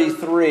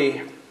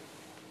 33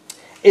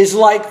 is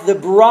like the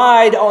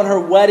bride on her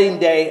wedding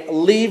day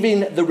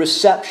leaving the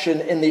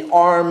reception in the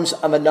arms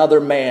of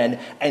another man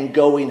and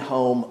going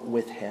home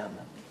with him.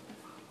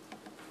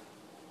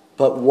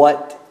 But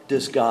what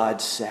does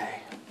God say?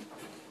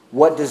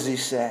 What does he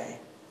say?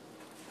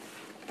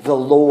 The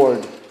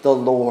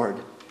Lord,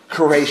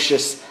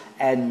 gracious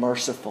and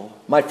merciful.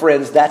 My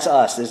friends, that's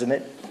us, isn't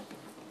it?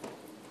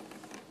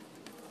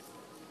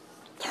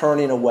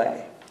 Turning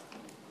away.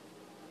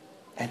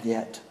 And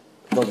yet,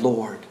 the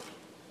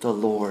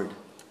Lord,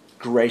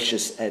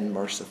 gracious and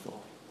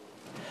merciful.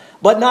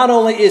 But not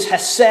only is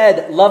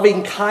Hesed,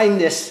 loving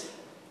kindness,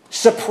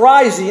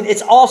 surprising,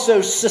 it's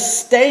also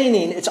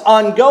sustaining, it's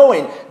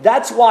ongoing.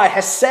 That's why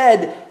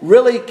Hesed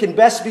really can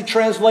best be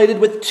translated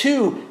with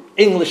two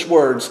English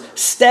words: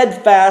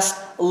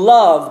 steadfast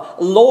love,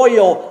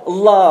 loyal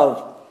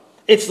love.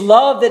 It's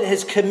love that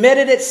has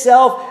committed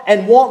itself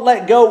and won't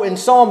let go. In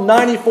Psalm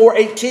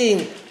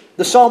 94:18,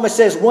 the psalmist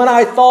says, when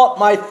I thought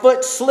my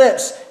foot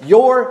slips,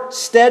 your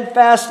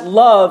steadfast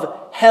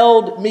love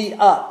held me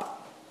up.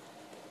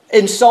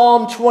 In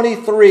Psalm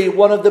 23,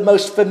 one of the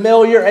most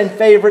familiar and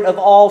favorite of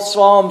all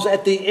psalms,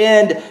 at the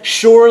end,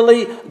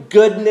 surely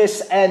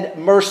goodness and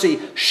mercy,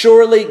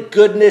 surely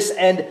goodness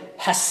and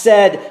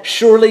Hesed,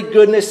 surely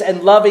goodness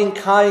and loving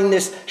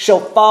kindness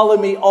shall follow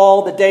me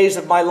all the days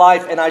of my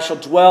life, and I shall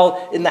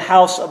dwell in the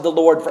house of the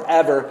Lord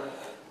forever.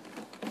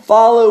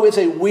 Follow is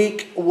a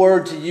weak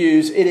word to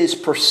use. It is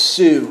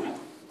pursue.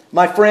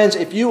 My friends,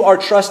 if you are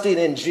trusting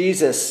in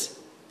Jesus,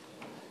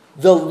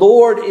 the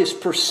Lord is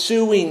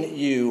pursuing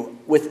you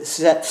with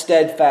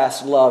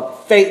steadfast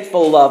love,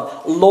 faithful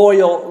love,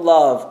 loyal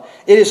love.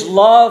 It is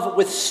love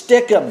with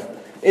stickum.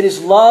 It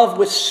is love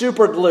with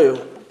super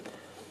glue.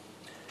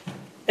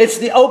 It's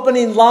the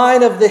opening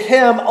line of the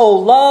hymn, O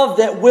love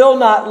that will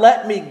not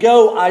let me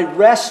go, I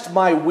rest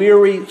my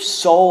weary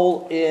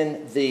soul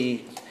in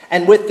thee.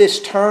 And with this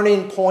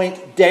turning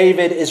point,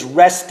 David is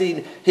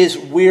resting his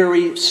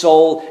weary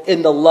soul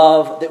in the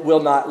love that will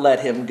not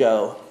let him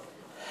go.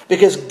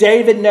 Because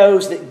David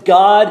knows that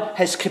God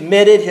has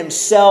committed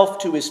himself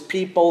to his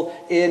people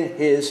in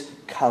his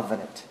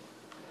covenant.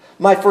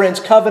 My friends,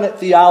 covenant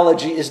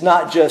theology is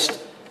not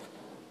just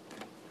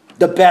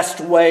the best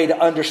way to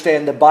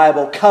understand the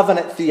Bible.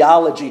 Covenant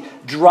theology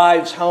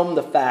drives home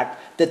the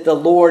fact that the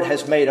Lord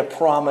has made a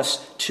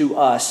promise to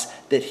us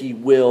that he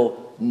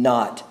will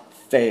not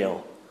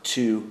fail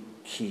to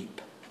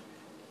keep.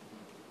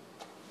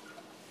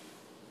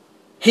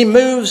 He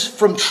moves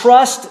from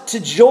trust to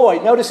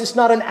joy. Notice it's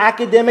not an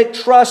academic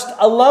trust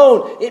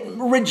alone. It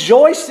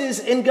rejoices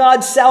in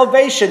God's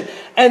salvation.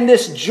 And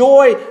this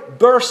joy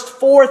bursts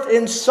forth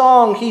in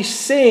song. He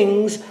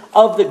sings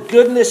of the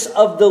goodness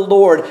of the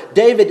Lord.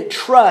 David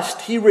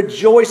trusts, he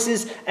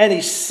rejoices, and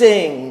he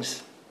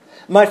sings.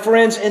 My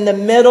friends, in the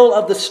middle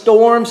of the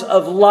storms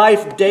of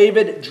life,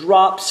 David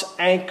drops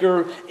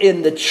anchor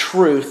in the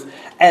truth.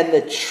 And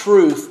the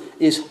truth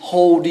is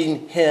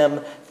holding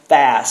him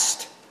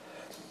fast.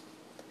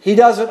 He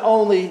doesn't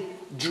only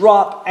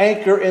drop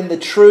anchor in the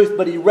truth,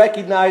 but he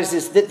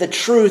recognizes that the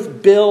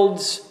truth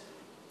builds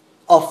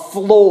a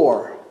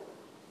floor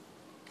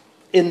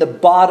in the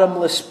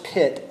bottomless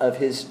pit of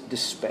his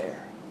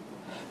despair.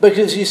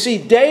 Because you see,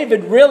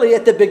 David really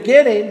at the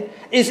beginning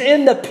is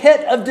in the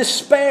pit of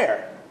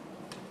despair.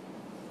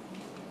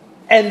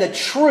 And the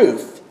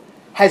truth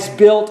has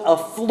built a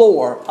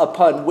floor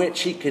upon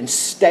which he can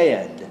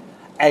stand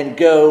and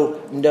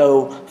go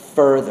no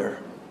further.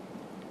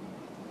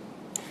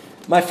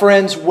 My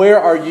friends, where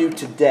are you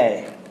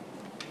today?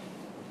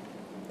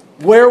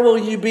 Where will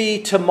you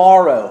be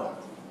tomorrow?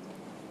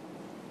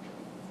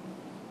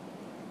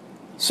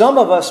 Some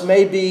of us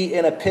may be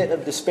in a pit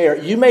of despair.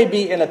 You may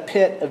be in a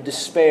pit of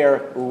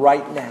despair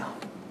right now.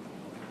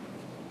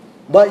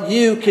 But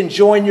you can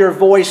join your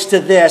voice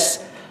to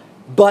this.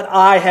 But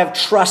I have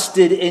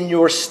trusted in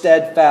your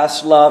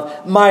steadfast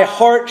love. My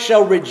heart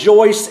shall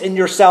rejoice in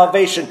your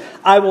salvation.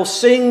 I will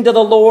sing to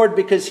the Lord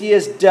because he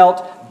has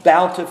dealt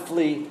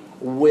bountifully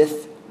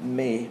with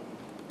me.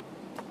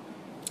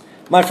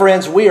 My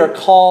friends, we are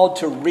called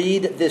to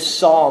read this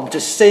psalm, to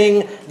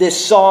sing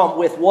this psalm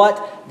with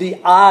what? The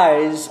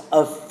eyes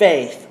of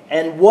faith.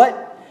 And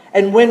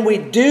when we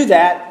do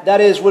that, that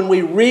is when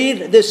we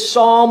read this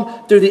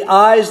psalm through the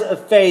eyes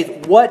of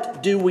faith,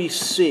 what do we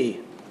see?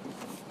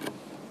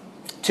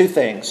 Two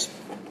things.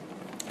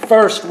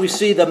 First, we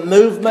see the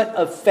movement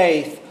of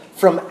faith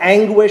from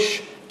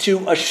anguish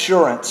to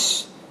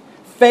assurance.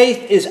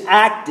 Faith is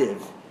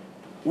active.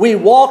 We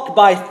walk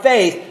by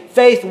faith.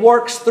 Faith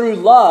works through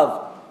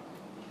love.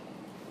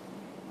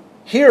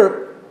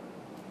 Here,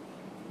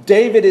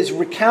 David is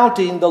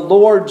recounting the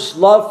Lord's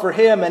love for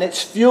him, and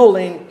it's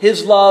fueling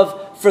his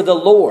love for the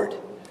Lord.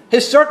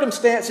 His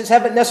circumstances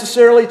haven't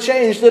necessarily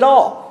changed at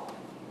all.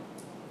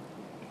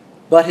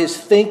 But his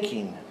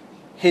thinking,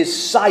 his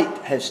sight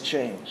has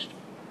changed.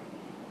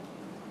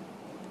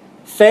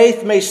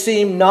 Faith may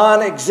seem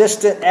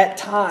non-existent at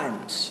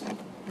times,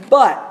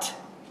 but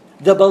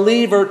the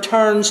believer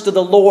turns to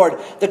the Lord.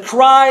 The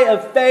cry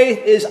of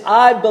faith is,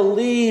 I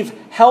believe,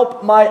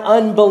 help my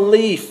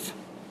unbelief.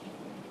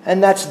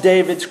 And that's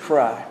David's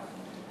cry.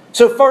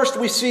 So first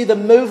we see the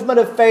movement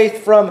of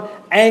faith from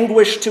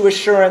anguish to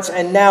assurance.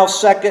 And now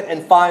second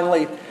and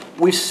finally,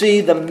 we see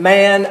the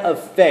man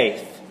of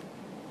faith.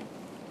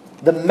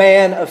 The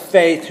man of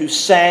faith who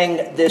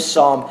sang this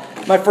psalm.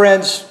 My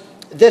friends,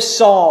 this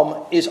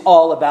psalm is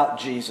all about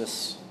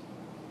Jesus.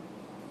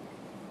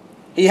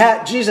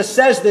 Jesus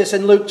says this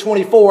in Luke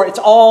 24. It's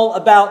all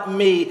about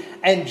me.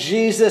 And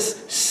Jesus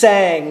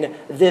sang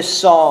this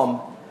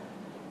psalm.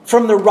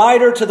 From the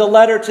writer to the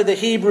letter to the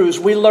Hebrews,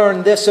 we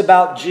learn this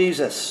about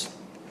Jesus.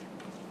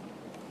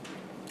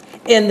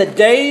 In the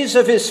days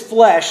of his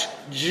flesh,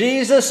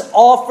 Jesus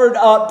offered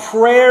up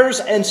prayers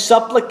and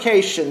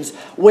supplications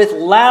with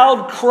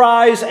loud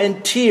cries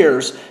and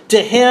tears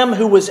to him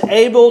who was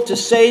able to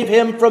save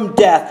him from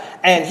death,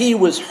 and he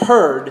was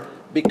heard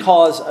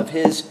because of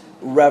his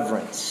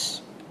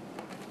reverence.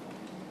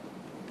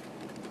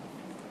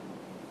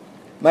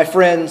 My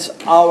friends,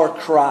 our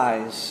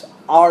cries,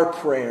 our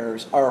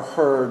prayers are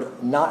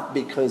heard not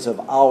because of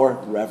our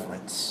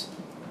reverence,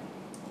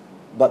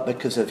 but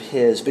because of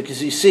his.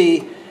 Because you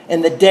see,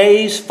 in the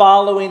days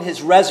following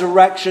his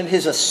resurrection,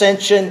 his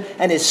ascension,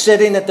 and his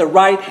sitting at the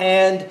right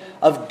hand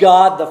of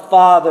God the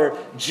Father,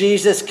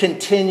 Jesus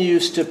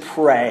continues to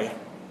pray.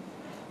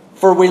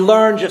 For we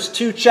learn just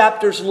 2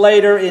 chapters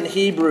later in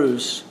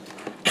Hebrews,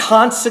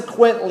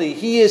 consequently,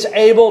 he is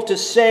able to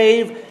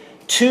save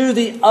to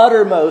the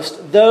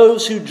uttermost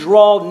those who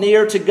draw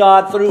near to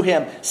God through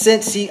him,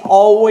 since he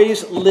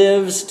always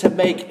lives to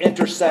make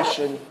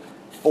intercession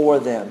for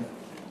them.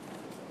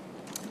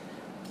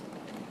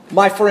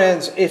 My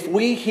friends, if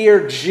we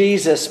hear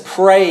Jesus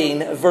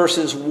praying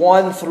verses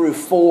 1 through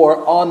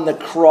 4 on the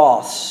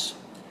cross,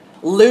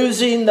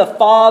 losing the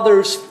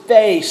Father's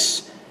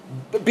face,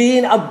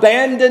 being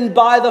abandoned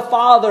by the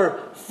Father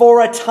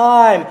for a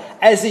time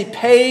as he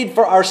paid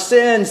for our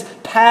sins,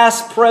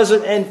 past,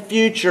 present, and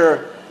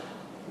future,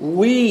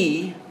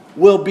 we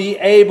will be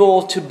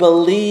able to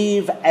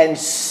believe and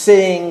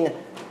sing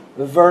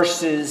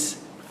verses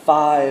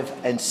 5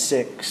 and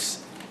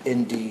 6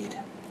 indeed.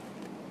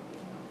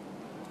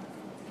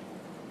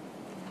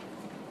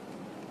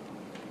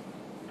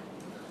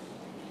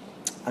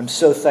 I'm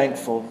so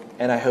thankful,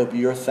 and I hope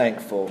you're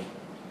thankful,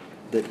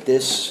 that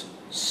this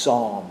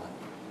psalm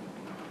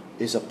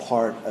is a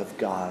part of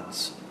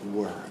God's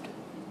Word.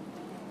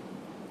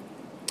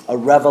 A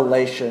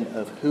revelation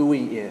of who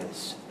he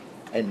is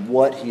and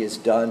what he has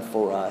done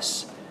for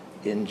us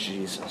in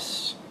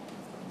Jesus.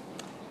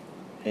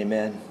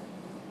 Amen.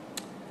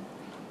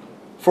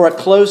 For a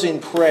closing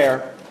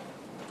prayer,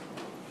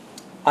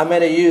 I'm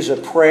going to use a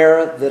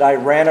prayer that I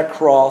ran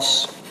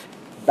across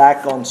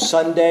back on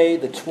Sunday,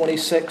 the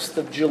 26th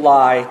of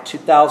July,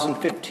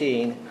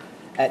 2015,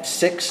 at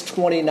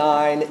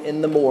 6:29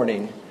 in the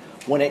morning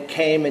when it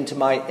came into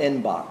my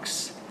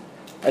inbox.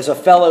 As a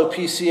fellow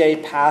PCA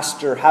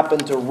pastor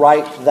happened to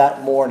write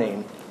that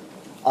morning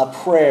a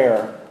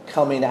prayer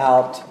coming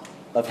out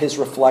of his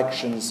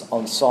reflections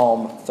on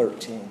Psalm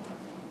 13.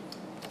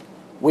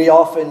 We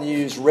often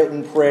use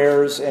written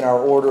prayers in our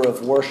order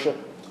of worship,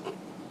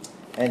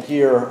 and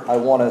here I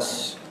want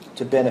us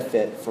to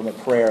benefit from a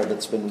prayer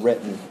that's been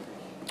written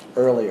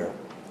earlier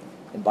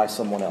and by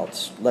someone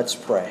else. Let's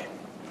pray.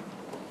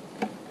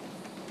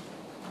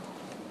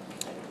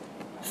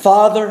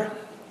 Father,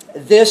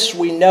 this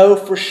we know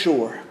for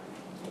sure.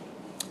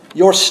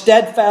 Your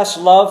steadfast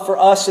love for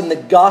us in the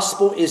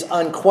gospel is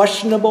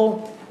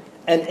unquestionable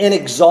and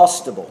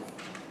inexhaustible.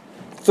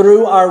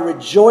 Though our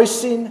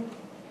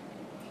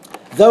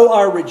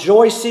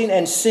rejoicing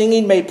and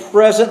singing may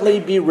presently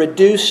be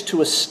reduced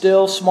to a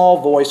still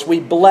small voice, we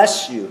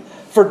bless you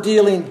for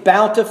dealing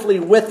bountifully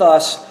with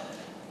us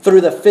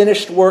through the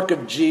finished work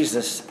of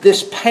Jesus.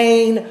 This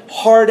pain,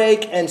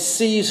 heartache, and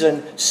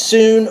season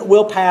soon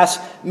will pass.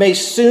 May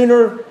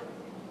soon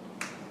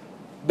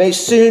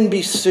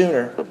be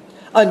sooner.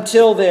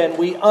 Until then,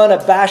 we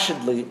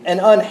unabashedly and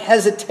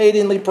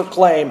unhesitatingly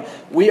proclaim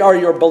we are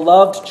your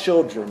beloved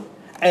children,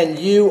 and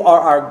you are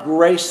our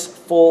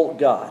graceful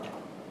God.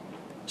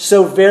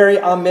 So very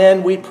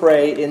amen, we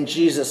pray in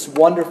Jesus'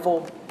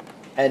 wonderful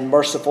and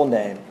merciful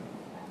name.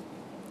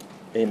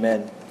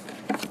 Amen.